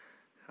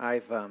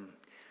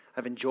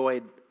I've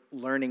enjoyed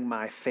learning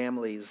my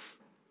family's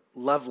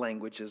love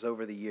languages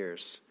over the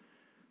years.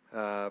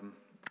 Not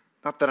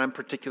that I'm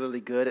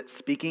particularly good at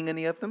speaking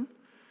any of them,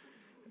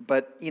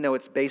 but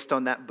it's based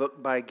on that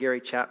book by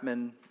Gary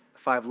Chapman,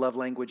 5 Love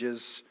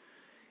Languages.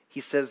 He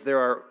says there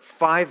are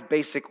 5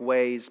 basic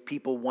ways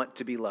people want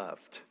to be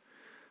loved.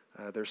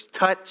 There's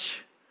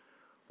touch,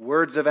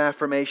 words of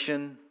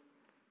affirmation,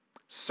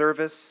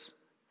 service,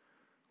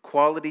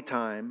 quality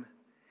time,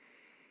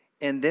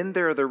 and then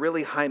there are the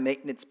really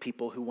high-maintenance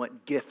people who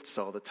want gifts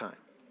all the time.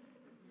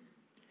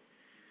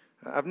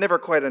 I've never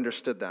quite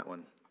understood that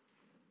one.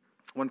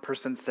 One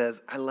person says,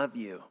 "I love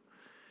you,"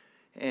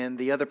 and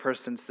the other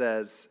person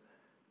says,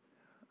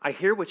 "I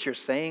hear what you're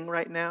saying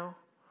right now,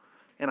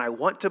 and I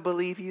want to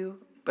believe you,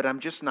 but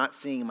I'm just not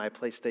seeing my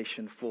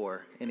PlayStation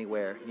 4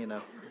 anywhere,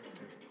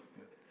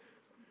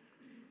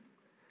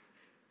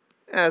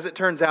 As it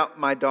turns out,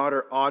 my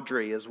daughter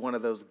Audrey is one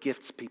of those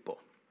gifts people.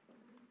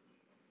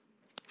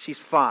 She's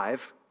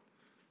 5,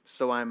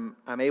 so I'm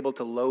able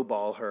to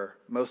lowball her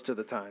most of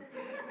the time.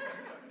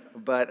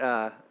 But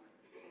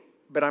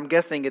I'm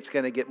guessing it's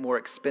going to get more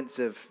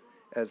expensive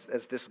as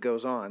this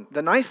goes on.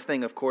 The nice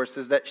thing, of course,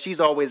 is that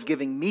she's always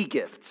giving me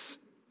gifts.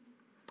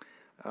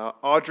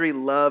 Audrey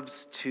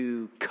loves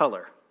to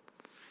color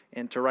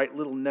and to write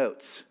little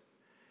notes.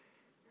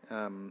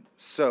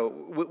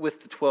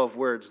 With the 12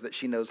 words that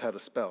she knows how to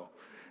spell.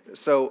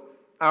 So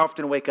I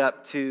often wake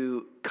up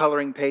to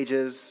coloring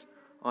pages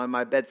on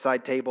my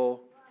bedside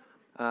table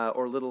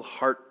or little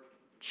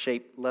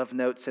heart-shaped love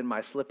notes in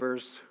my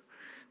slippers.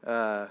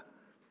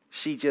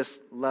 She just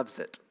loves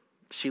it.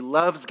 She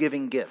loves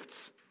giving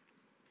gifts.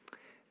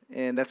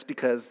 And that's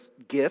because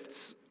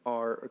gifts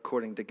are,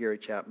 according to Gary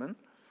Chapman,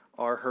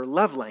 are her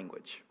love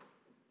language.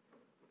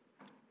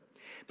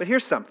 But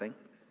here's something.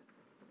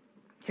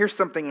 Here's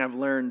something I've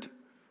learned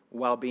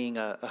while being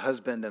a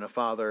husband and a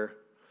father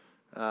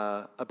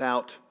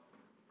about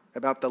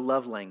the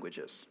love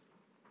languages.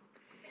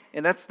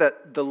 And that's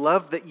that the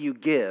love that you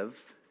give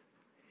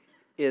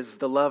is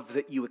the love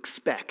that you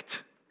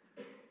expect.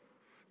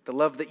 The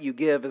love that you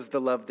give is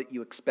the love that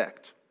you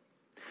expect.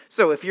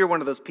 So if you're one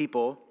of those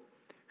people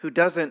who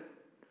doesn't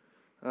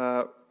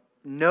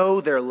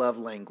know their love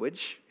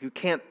language, who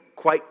can't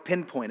quite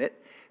pinpoint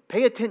it,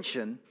 pay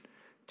attention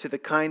to the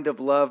kind of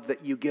love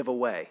that you give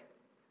away.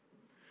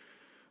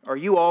 Are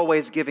you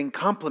always giving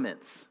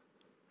compliments?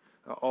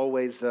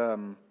 Always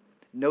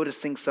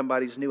noticing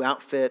somebody's new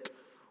outfit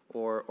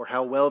or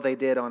how well they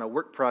did on a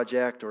work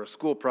project or a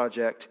school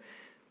project?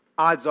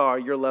 Odds are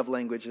your love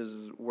language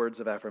is words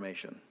of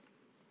affirmation.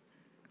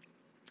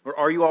 Or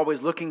are you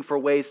always looking for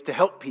ways to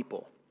help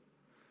people?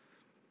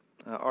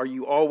 Are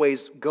you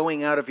always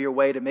going out of your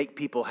way to make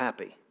people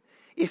happy?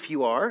 If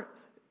you are,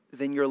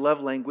 then your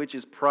love language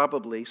is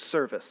probably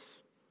service.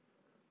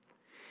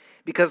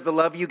 Because the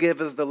love you give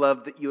is the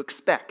love that you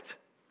expect.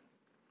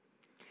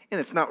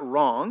 And it's not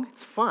wrong,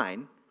 it's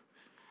fine.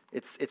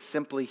 It's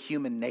simply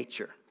human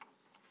nature.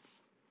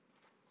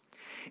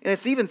 And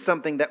it's even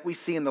something that we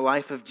see in the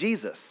life of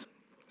Jesus.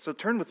 So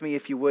turn with me,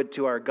 if you would,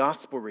 to our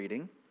gospel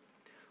reading,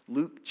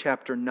 Luke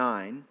chapter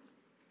 9,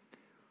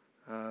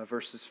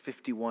 verses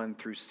 51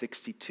 through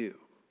 62.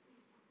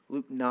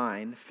 Luke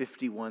 9,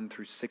 51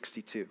 through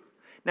 62.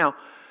 Now,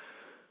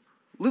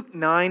 Luke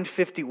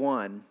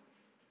 9:51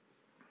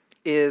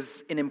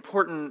 is an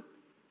important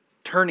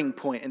turning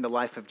point in the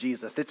life of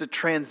Jesus. It's a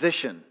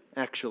transition,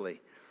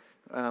 actually.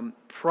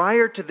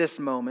 Prior to this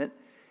moment,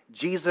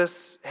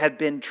 Jesus had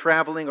been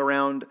traveling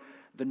around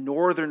the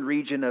northern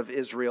region of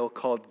Israel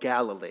called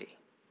Galilee.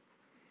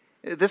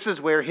 This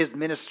is where his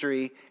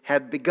ministry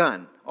had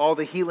begun, all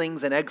the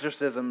healings and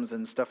exorcisms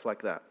and stuff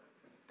like that.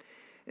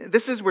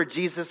 This is where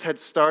Jesus had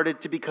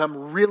started to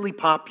become really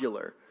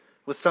popular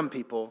with some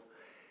people,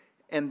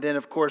 and then,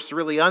 of course,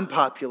 really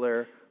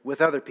unpopular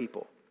with other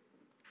people.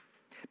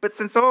 But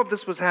since all of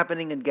this was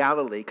happening in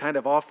Galilee, kind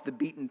of off the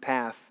beaten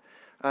path,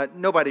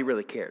 nobody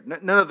really cared.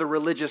 None of the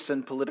religious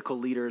and political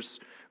leaders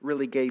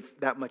really gave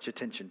that much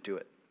attention to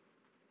it.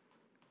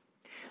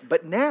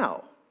 But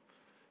now,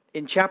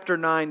 in chapter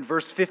 9,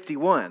 verse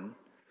 51,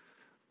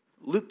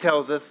 Luke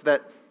tells us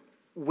that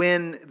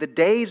when the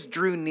days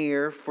drew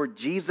near for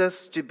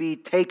Jesus to be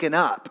taken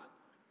up,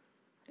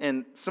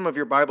 and some of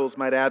your Bibles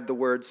might add the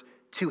words,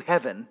 to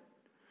heaven,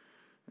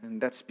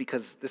 and that's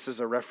because this is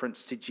a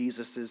reference to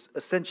Jesus'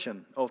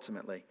 ascension,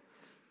 ultimately.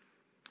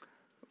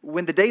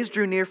 When the days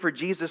drew near for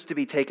Jesus to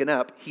be taken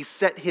up, he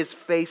set his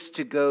face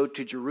to go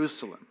to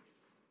Jerusalem.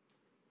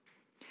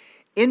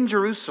 In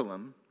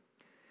Jerusalem,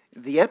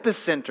 the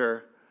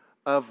epicenter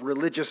of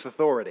religious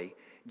authority,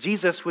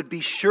 Jesus would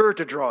be sure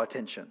to draw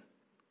attention.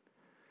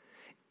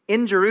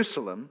 In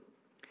Jerusalem,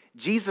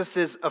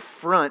 Jesus'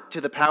 affront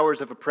to the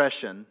powers of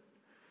oppression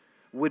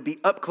would be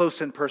up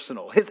close and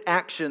personal. His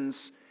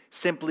actions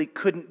simply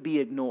couldn't be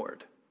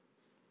ignored.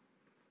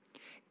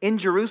 In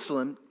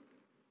Jerusalem,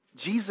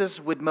 Jesus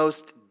would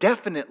most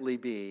definitely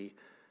be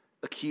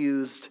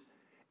accused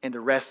and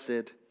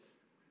arrested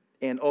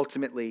and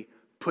ultimately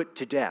put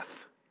to death.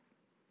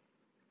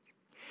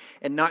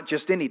 And not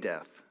just any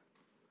death.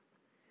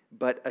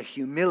 but a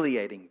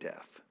humiliating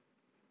death,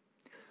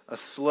 a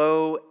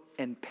slow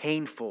and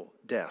painful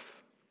death,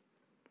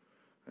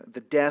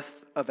 the death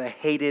of a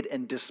hated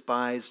and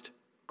despised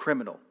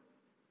criminal,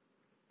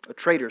 a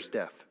traitor's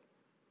death.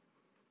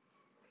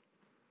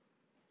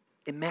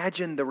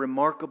 Imagine the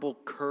remarkable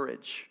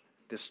courage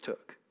this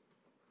took.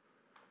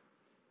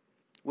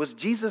 Was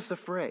Jesus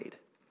afraid?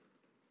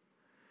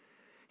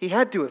 He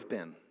had to have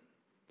been,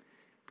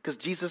 because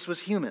Jesus was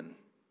human,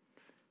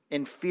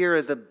 and fear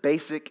is a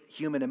basic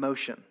human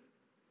emotion.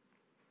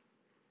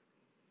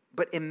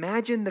 But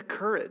imagine the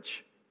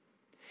courage.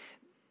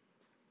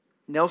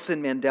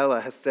 Nelson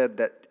Mandela has said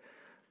that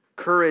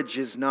courage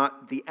is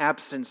not the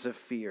absence of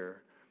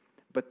fear,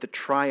 but the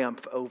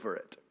triumph over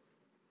it.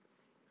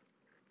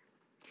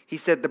 He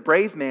said, the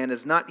brave man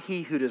is not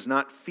he who does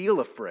not feel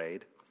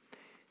afraid,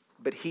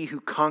 but he who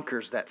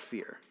conquers that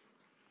fear.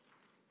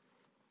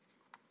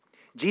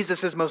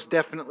 Jesus is most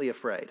definitely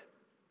afraid.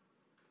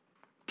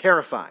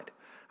 Terrified,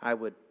 I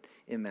would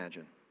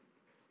imagine.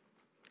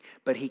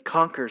 But he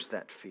conquers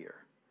that fear.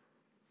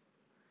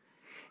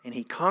 And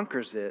he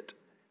conquers it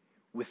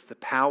with the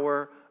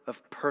power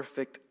of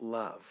perfect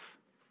love.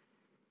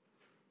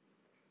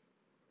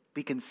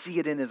 We can see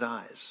it in his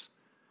eyes.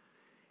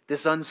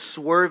 This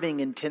unswerving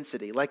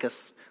intensity, like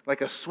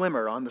a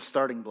swimmer on the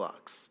starting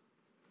blocks.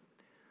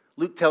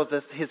 Luke tells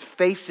us his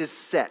face is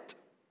set.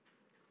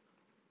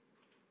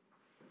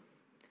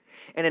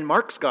 And in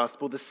Mark's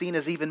gospel, the scene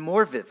is even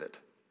more vivid.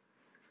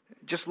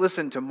 Just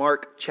listen to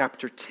Mark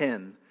chapter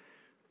 10,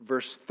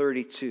 verse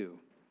 32.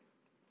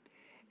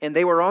 And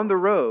they were on the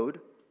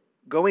road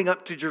going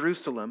up to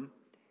Jerusalem,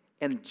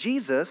 and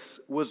Jesus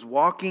was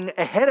walking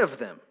ahead of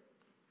them.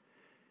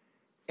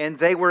 And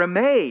they were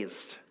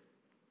amazed.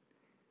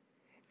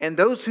 And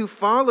those who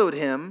followed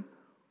him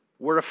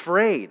were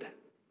afraid.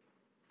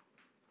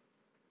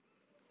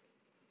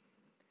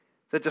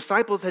 The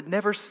disciples had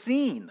never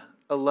seen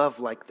a love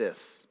like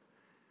this.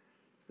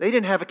 They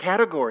didn't have a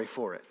category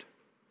for it.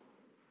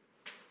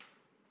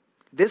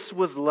 This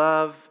was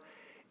love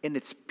in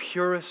its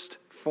purest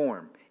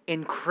form.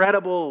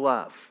 Incredible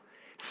love.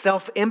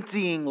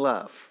 Self-emptying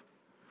love.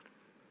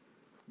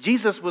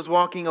 Jesus was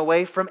walking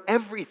away from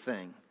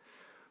everything.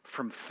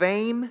 From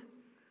fame,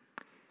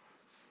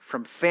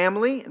 from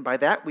family, and by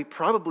that we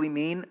probably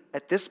mean,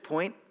 at this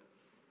point,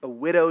 a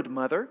widowed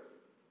mother.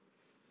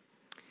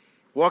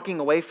 Walking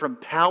away from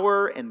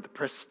power and the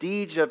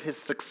prestige of his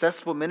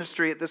successful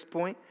ministry at this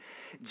point.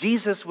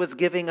 Jesus was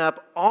giving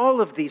up all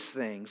of these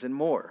things and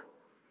more.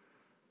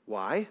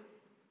 Why?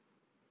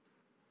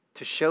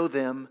 To show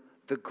them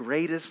the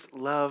greatest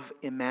love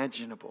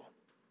imaginable.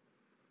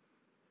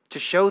 To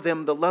show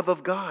them the love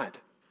of God.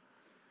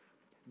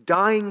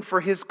 Dying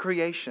for his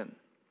creation.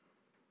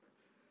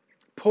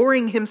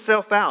 Pouring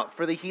himself out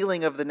for the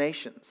healing of the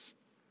nations.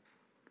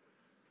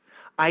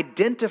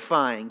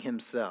 Identifying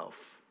himself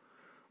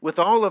with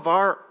all of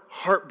our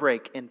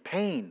heartbreak and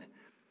pain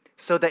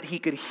so that he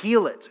could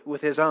heal it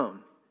with his own.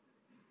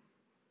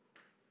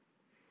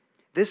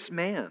 This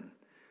man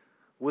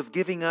was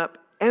giving up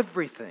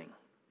everything.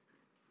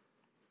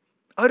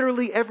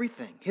 Utterly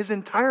everything. His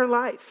entire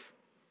life.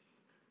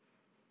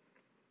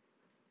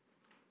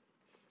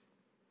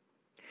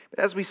 But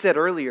as we said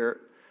earlier,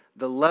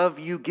 the love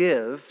you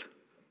give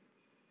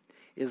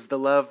is the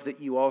love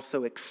that you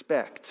also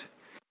expect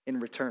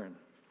in return.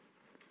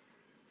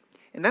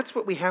 And that's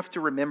what we have to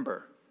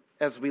remember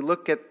as we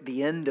look at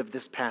the end of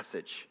this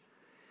passage.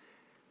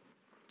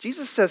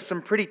 Jesus says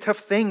some pretty tough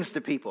things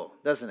to people,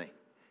 doesn't he?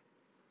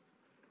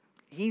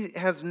 He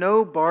has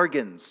no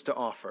bargains to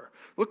offer.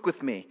 Look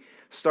with me,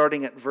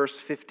 starting at verse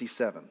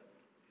 57.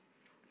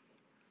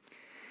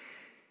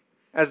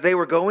 As they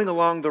were going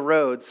along the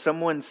road,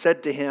 someone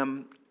said to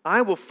him,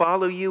 "I will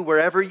follow you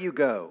wherever you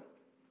go."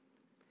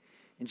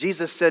 And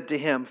Jesus said to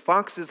him,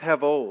 "Foxes have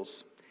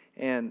holes,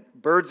 and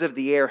birds of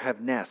the air have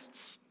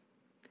nests,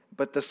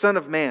 but the Son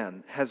of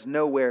Man has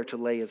nowhere to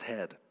lay his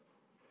head."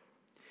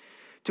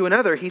 To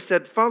another he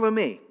said, "Follow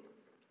me."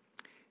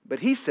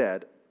 But he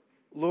said,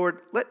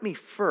 "Lord, let me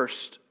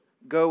first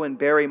go and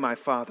bury my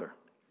father."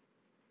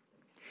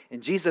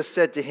 And Jesus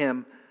said to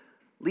him,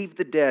 "Leave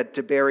the dead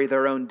to bury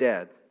their own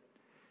dead.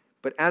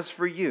 But as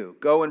for you,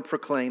 go and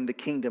proclaim the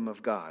kingdom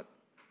of God."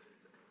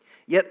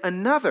 Yet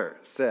another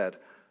said,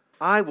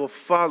 "I will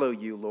follow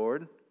you,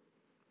 Lord,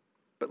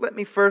 but let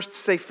me first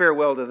say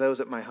farewell to those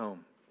at my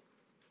home."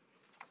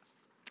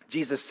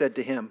 Jesus said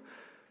to him,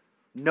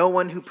 "No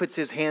one who puts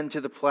his hand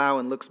to the plow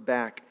and looks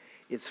back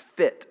is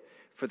fit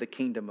for the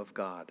kingdom of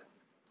God."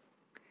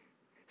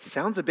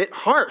 Sounds a bit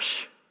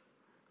harsh,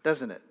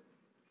 doesn't it?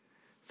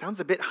 Sounds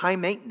a bit high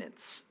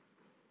maintenance.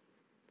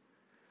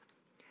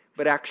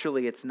 But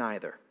actually it's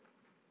neither.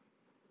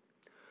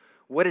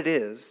 What it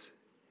is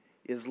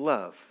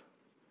love.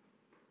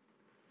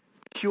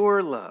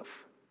 Pure love.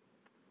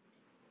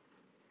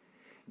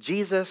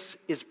 Jesus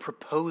is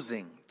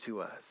proposing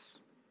to us.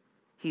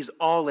 He's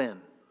all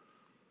in.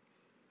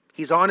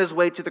 He's on his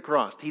way to the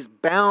cross. He's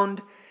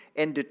bound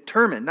and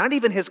determined. Not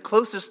even his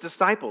closest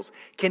disciples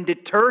can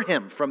deter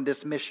him from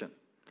this mission.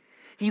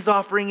 He's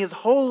offering his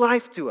whole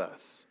life to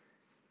us.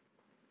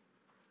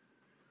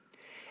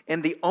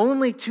 And the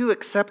only two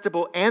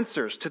acceptable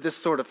answers to this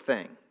sort of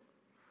thing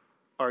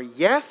are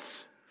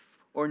yes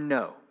or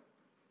no.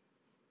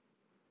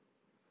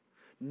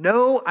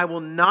 No, I will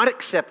not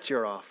accept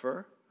your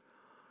offer.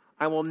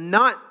 I will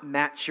not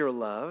match your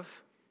love.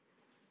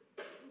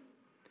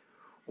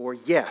 Or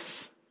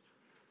yes,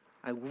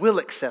 I will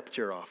accept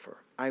your offer.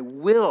 I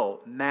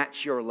will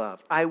match your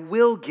love. I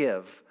will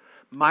give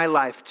my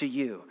life to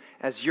you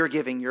as you're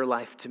giving your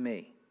life to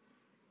me.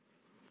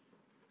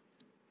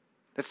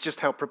 That's just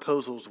how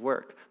proposals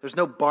work. There's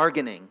no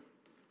bargaining.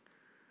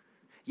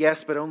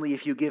 Yes, but only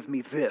if you give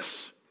me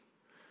this.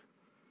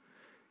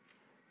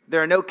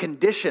 There are no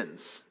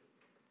conditions.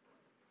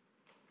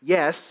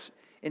 Yes,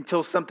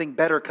 until something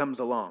better comes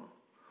along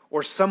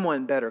or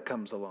someone better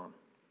comes along.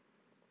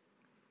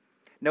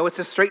 No, it's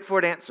a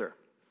straightforward answer.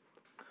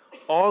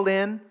 All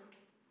in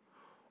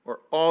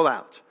or all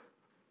out.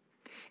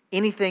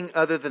 Anything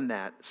other than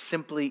that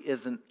simply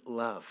isn't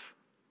love.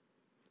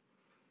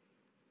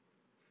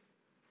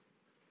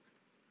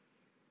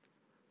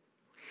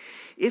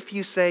 If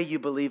you say you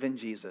believe in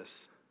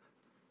Jesus,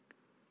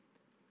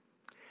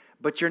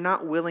 but you're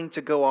not willing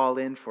to go all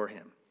in for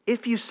Him.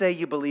 If you say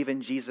you believe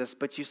in Jesus,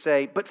 but you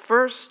say, but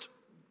first,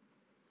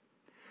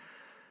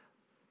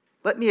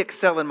 let me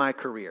excel in my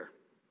career.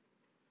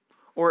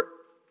 Or,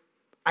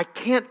 I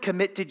can't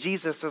commit to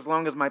Jesus as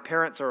long as my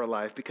parents are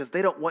alive because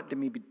they don't want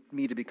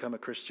me to become a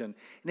Christian.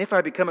 And if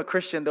I become a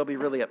Christian, they'll be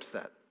really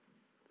upset.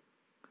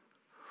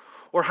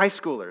 Or high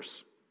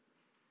schoolers.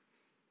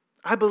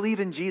 I believe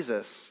in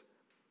Jesus,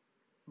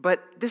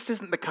 but this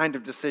isn't the kind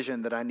of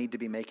decision that I need to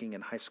be making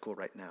in high school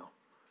right now.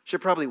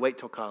 Should probably wait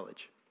till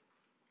college.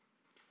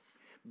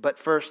 But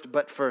first.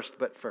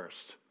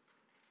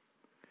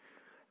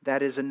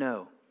 That is a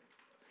no.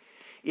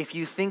 If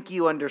you think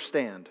you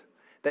understand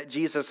that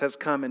Jesus has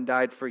come and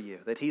died for you,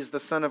 that He's the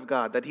Son of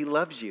God, that He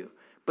loves you,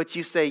 but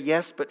you say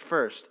yes, but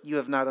first, you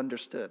have not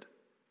understood.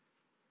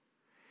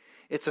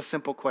 It's a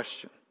simple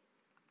question.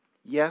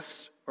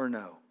 Yes or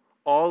no?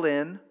 All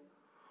in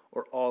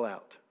or all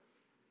out?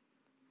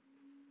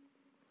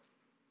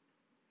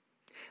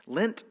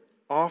 Lent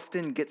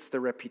often gets the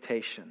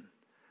reputation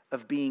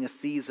of being a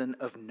season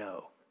of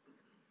no.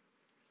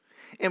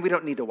 And we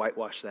don't need to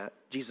whitewash that.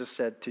 Jesus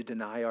said to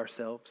deny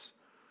ourselves.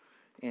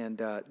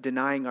 And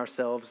denying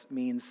ourselves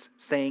means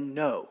saying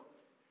no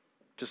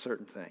to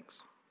certain things.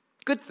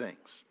 Good things.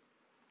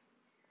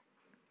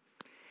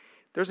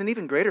 There's an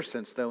even greater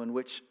sense, though, in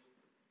which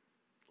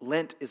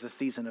Lent is a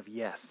season of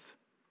yes.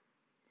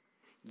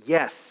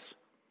 Yes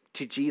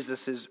to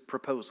Jesus'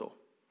 proposal.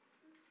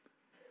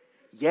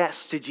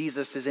 Yes to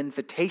Jesus'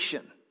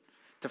 invitation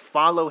to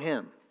follow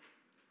Him.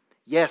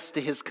 Yes to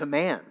His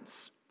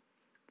commands.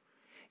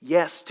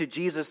 Yes to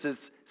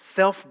Jesus'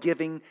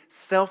 self-giving,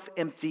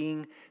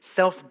 self-emptying,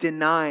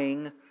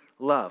 self-denying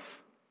love.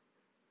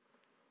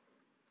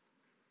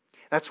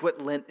 That's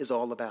what Lent is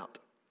all about.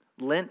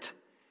 Lent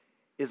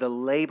is a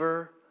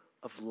labor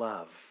of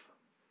love.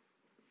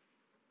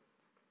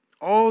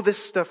 All this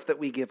stuff that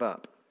we give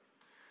up,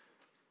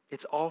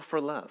 it's all for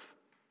love.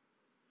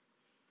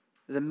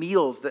 The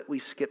meals that we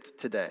skipped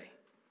today,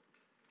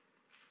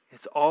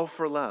 it's all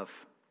for love.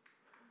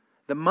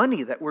 The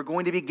money that we're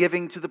going to be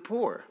giving to the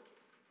poor,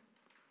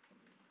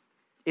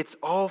 it's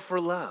all for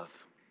love.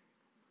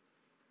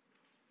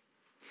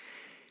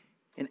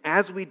 And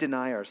as we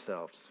deny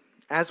ourselves,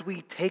 as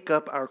we take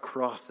up our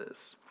crosses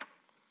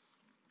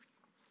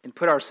and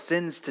put our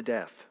sins to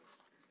death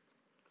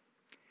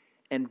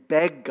and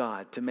beg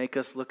God to make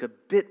us look a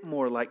bit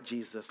more like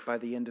Jesus by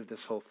the end of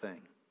this whole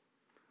thing,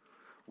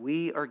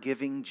 we are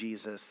giving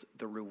Jesus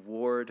the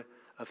reward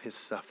of His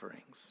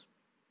sufferings.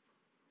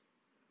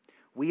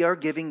 We are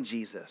giving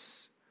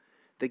Jesus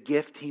the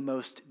gift He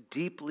most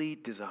deeply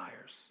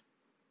desires.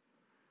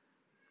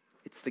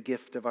 It's the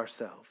gift of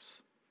ourselves.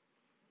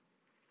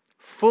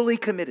 Fully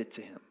committed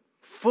to Him,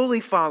 fully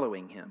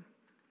following Him,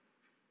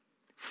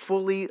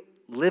 fully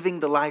living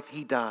the life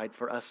He died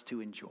for us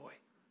to enjoy.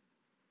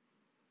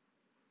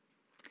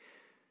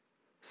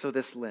 So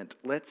this Lent,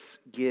 let's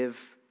give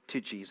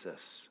to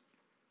Jesus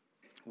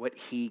what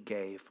He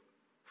gave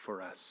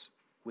for us,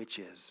 which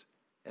is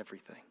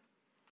everything.